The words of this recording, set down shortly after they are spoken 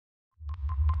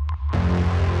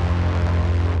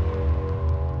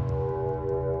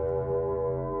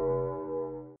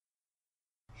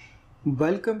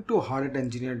Welcome to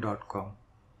hardengineer.com.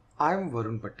 I am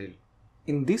Varun Patel.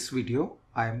 In this video,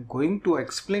 I am going to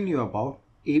explain you about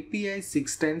API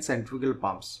 610 centrifugal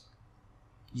pumps.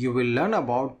 You will learn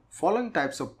about following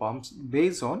types of pumps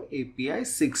based on API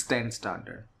 610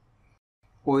 standard.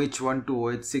 OH1 to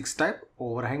OH6 type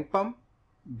overhang pump,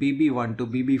 BB1 to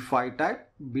BB5 type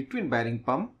between bearing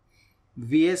pump,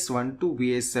 VS1 to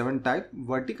VS7 type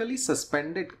vertically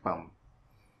suspended pump.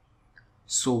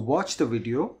 So watch the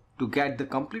video to get the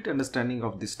complete understanding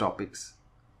of these topics.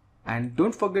 And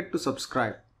don't forget to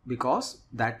subscribe because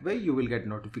that way you will get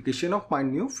notification of my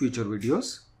new future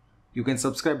videos. You can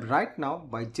subscribe right now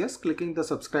by just clicking the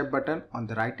subscribe button on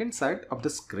the right hand side of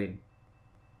the screen.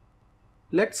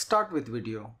 Let's start with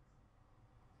video.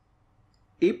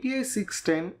 API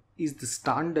 610 is the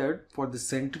standard for the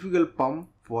centrifugal pump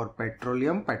for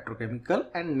petroleum, petrochemical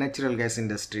and natural gas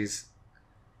industries.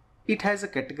 It has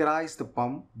categorized the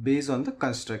pump based on the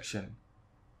construction.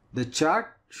 The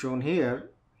chart shown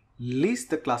here lists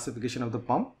the classification of the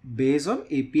pump based on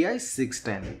API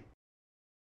 610.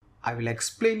 I will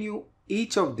explain you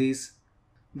each of these.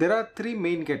 There are three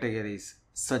main categories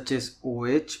such as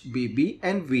OH, BB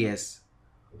and VS.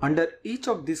 Under each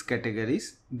of these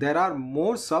categories, there are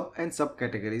more sub and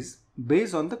subcategories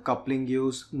based on the coupling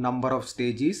use, number of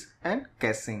stages and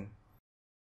casing.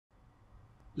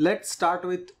 Let's start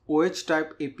with OH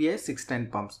type API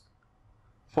 610 pumps.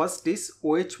 First is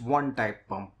OH1 type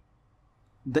pump.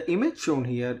 The image shown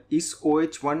here is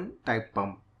OH1 type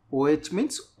pump. OH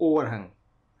means overhang.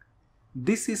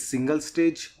 This is single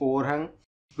stage overhang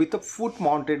with a foot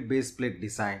mounted base plate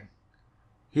design.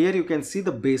 Here you can see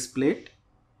the base plate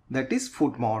that is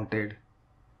foot mounted.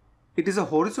 It is a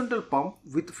horizontal pump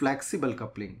with flexible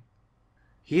coupling.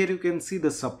 Here you can see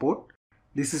the support.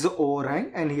 This is the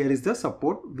overhang and here is the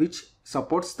support which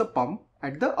supports the pump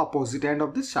at the opposite end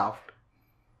of the shaft.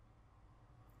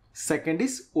 Second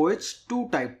is OH2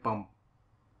 type pump.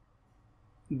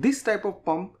 This type of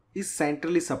pump is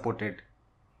centrally supported.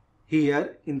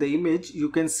 Here in the image you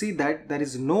can see that there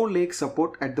is no leg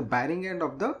support at the bearing end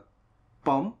of the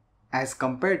pump as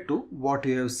compared to what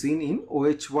you have seen in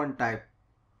OH1 type.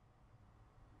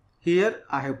 Here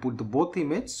I have put the both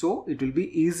image so it will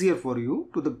be easier for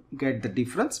you to get the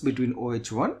difference between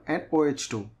OH1 and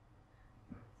OH2.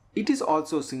 It is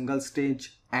also single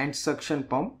stage and suction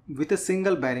pump with a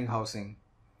single bearing housing.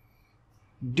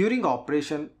 During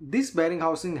operation, this bearing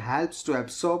housing helps to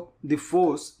absorb the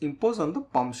force imposed on the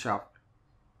pump shaft.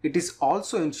 It is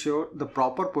also ensure the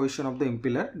proper position of the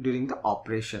impeller during the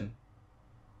operation.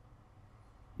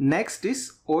 Next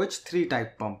is OH3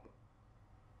 type pump.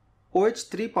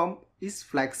 OH3 pump is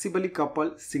flexibly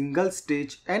coupled single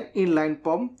stage and inline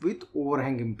pump with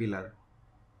overhang impeller.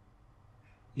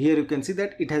 Here you can see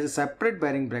that it has a separate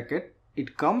bearing bracket.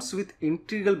 It comes with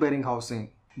integral bearing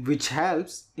housing which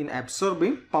helps in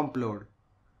absorbing pump load.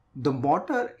 The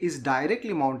motor is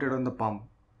directly mounted on the pump.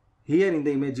 Here in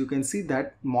the image you can see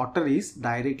that motor is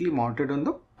directly mounted on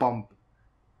the pump.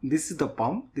 This is the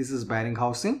pump, this is bearing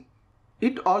housing.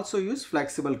 It also uses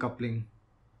flexible coupling.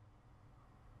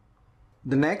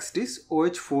 The next is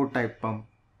OH4 type pump.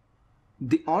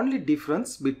 The only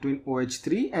difference between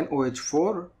OH3 and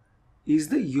OH4 is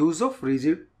the use of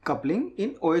rigid coupling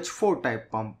in OH4 type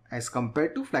pump as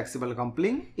compared to flexible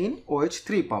coupling in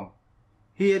OH3 pump.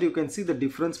 Here you can see the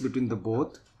difference between the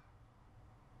both.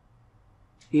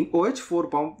 In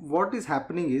OH4 pump, what is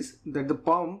happening is that the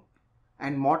pump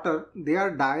and motor, they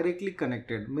are directly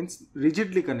connected, means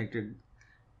rigidly connected.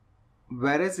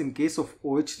 Whereas in case of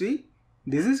OH3,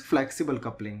 this is flexible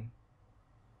coupling.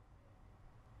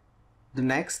 The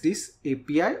next is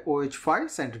API OH5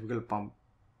 centrifugal pump.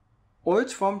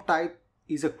 OH pump type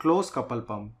is a closed couple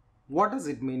pump. What does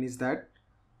it mean is that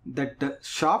the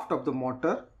shaft of the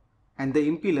motor and the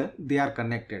impeller, they are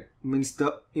connected. Means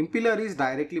the impeller is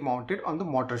directly mounted on the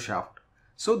motor shaft.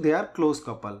 So they are closed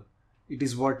couple. It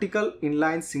is vertical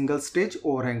inline single stage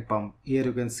overhang pump. Here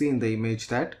you can see in the image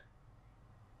that.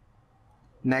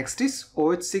 Next is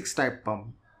OH6 type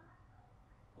pump.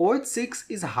 OH6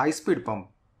 is a high speed pump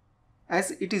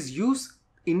as it is used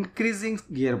increasing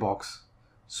gearbox.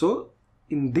 So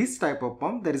in this type of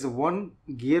pump there is a one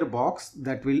gearbox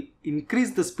that will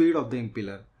increase the speed of the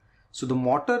impeller. So the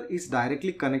motor is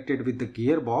directly connected with the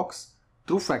gearbox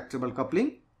through flexible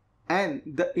coupling and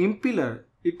the impeller,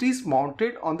 it is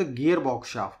mounted on the gearbox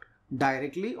shaft,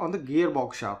 directly on the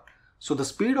gearbox shaft. So the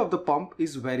speed of the pump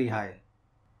is very high.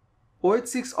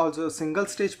 OH6 also a single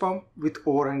stage pump with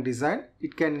overhang design.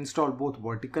 It can install both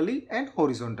vertically and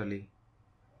horizontally.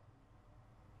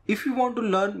 If you want to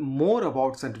learn more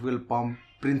about centrifugal pump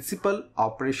principle,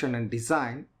 operation and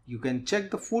design, you can check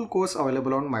the full course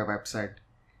available on my website.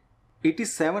 It is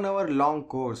 7-hour long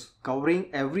course covering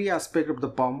every aspect of the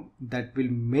pump that will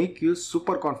make you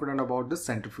super confident about the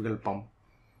centrifugal pump.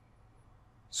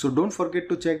 So don't forget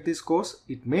to check this course.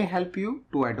 It may help you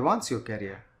to advance your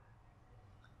career.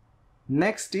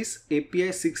 Next is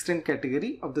API 610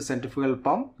 category of the centrifugal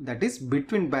pump, that is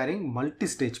between bearing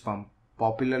multi-stage pump,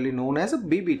 popularly known as a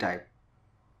BB type.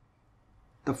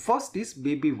 The first is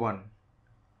BB1.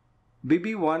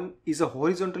 BB1 is a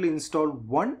horizontally installed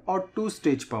 1 or 2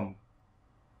 stage pump.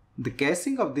 The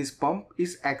casing of this pump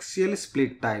is axially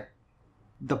split type.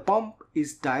 The pump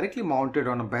is directly mounted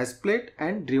on a base plate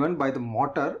and driven by the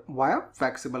motor via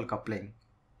flexible coupling.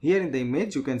 Here in the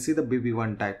image you can see the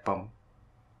BB1 type pump.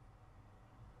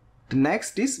 The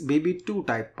next is BB2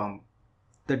 type pump.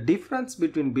 The difference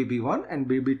between BB1 and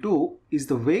BB2 is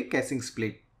the way casing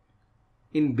split.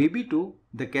 In BB2,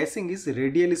 the casing is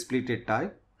radially splitted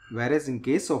type, whereas in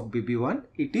case of BB1,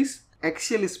 it is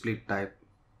axially split type.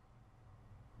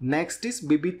 Next is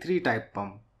BB3 type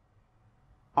pump.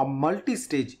 A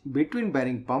multi-stage between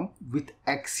bearing pump with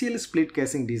axial split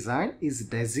casing design is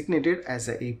designated as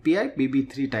a API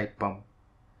BB3 type pump.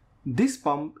 This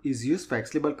pump is used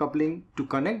flexible coupling to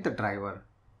connect the driver.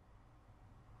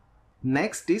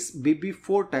 Next is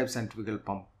BB4 type centrifugal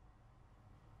pump.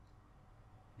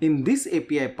 In this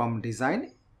API pump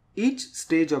design, each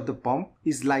stage of the pump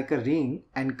is like a ring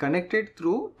and connected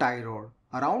through tie rod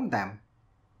around them.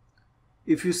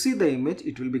 If you see the image,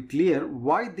 it will be clear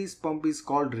why this pump is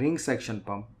called ring section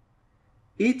pump.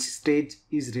 Each stage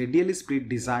is radially split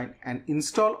design and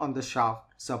installed on the shaft,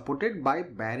 supported by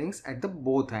bearings at the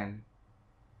both ends.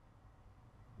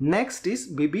 Next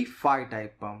is BB5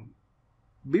 type pump.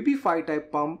 BB5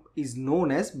 type pump is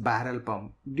known as barrel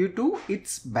pump due to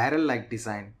its barrel-like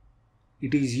design.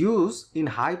 It is used in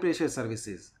high pressure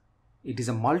services. It is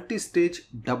a multi-stage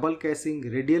double casing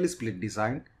radially split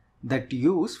design that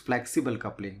use flexible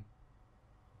coupling.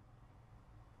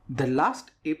 The last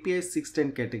API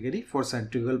 610 category for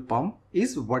centrifugal pump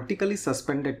is vertically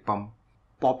suspended pump,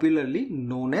 popularly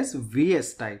known as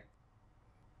VS type.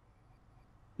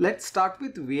 Let's start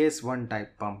with VS1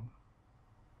 type pump.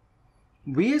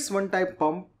 VS1 type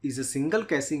pump is a single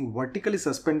casing vertically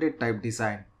suspended type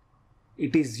design.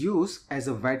 It is used as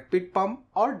a wet pit pump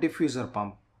or diffuser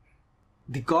pump.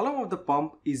 The column of the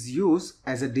pump is used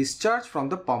as a discharge from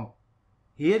the pump.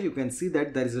 Here you can see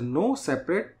that there is no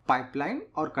separate pipeline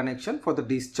or connection for the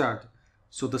discharge.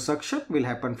 So the suction will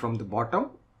happen from the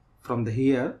bottom, from the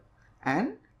here,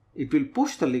 and it will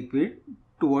push the liquid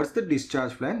towards the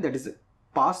discharge flame that is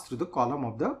passed through the column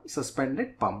of the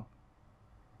suspended pump.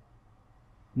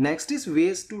 Next is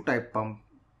VS2 type pump.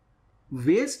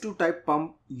 VS2 type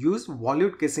pump use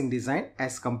volute casing design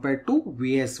as compared to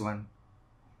VS1.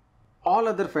 All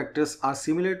other factors are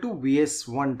similar to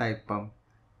VS1 type pump.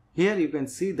 Here you can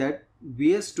see that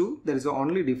VS2, there is the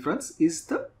only difference is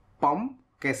the pump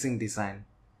casing design.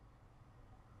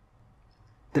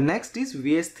 The next is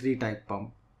VS3 type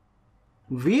pump.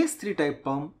 VS3 type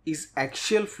pump is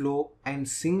axial flow and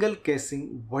single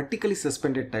casing vertically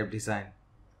suspended type design.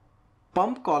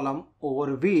 Pump column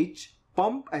over which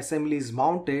pump assembly is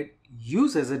mounted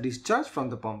used as a discharge from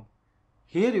the pump.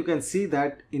 Here you can see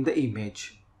that in the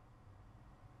image.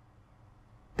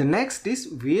 The next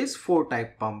is VS4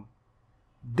 type pump.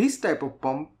 This type of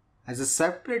pump has a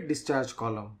separate discharge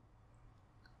column.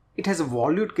 It has a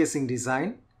volute casing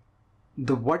design.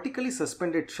 The vertically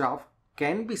suspended shaft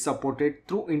can be supported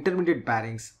through intermediate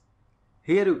bearings.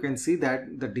 Here you can see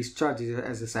that the discharge is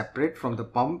as a separate from the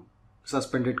pump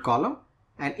suspended column,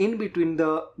 and in between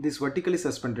this vertically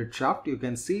suspended shaft you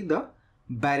can see the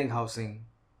bearing housing.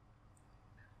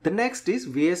 The next is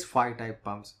VS5 type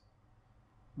pumps.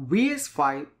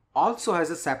 VS5 also has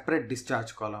a separate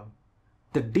discharge column.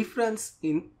 The difference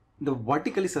in the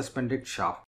vertically suspended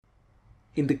shaft.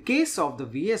 In the case of the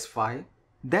VS5,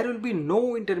 there will be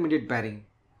no intermediate bearing.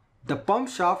 The pump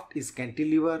shaft is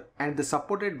cantilever and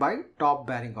supported by top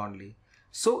bearing only.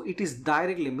 So it is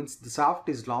directly, means the shaft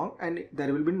is long and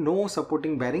there will be no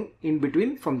supporting bearing in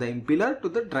between from the impeller to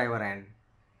the driver end.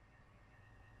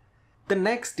 The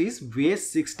next is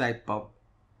VS6 type pump.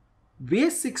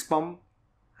 VS6 pump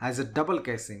has a double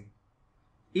casing.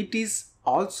 It is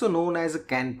also known as a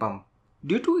can pump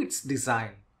due to its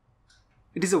design.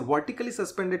 It is a vertically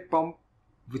suspended pump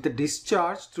with a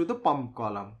discharge through the pump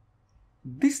column.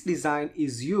 This design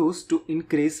is used to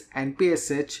increase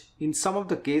NPSH in some of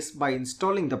the case by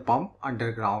installing the pump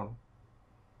underground.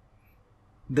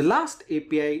 The last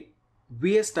API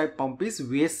VS type pump is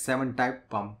VS7 type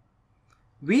pump.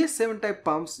 VS7 type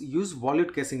pumps use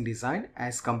volute casing design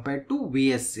as compared to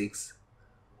VS6.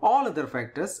 All other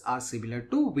factors are similar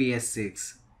to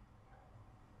VS6.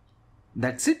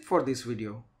 That's it for this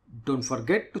video. Don't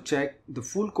forget to check the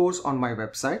full course on my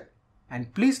website,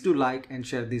 and please do like and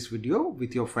share this video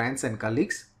with your friends and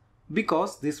colleagues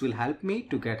because this will help me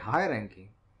to get higher ranking.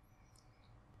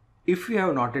 If you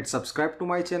have not yet subscribed to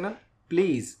my channel,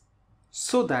 please,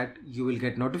 so that you will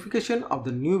get notification of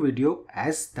the new video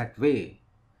as that way.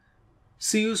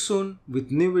 See you soon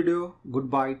with new video.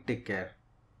 Goodbye. Take care.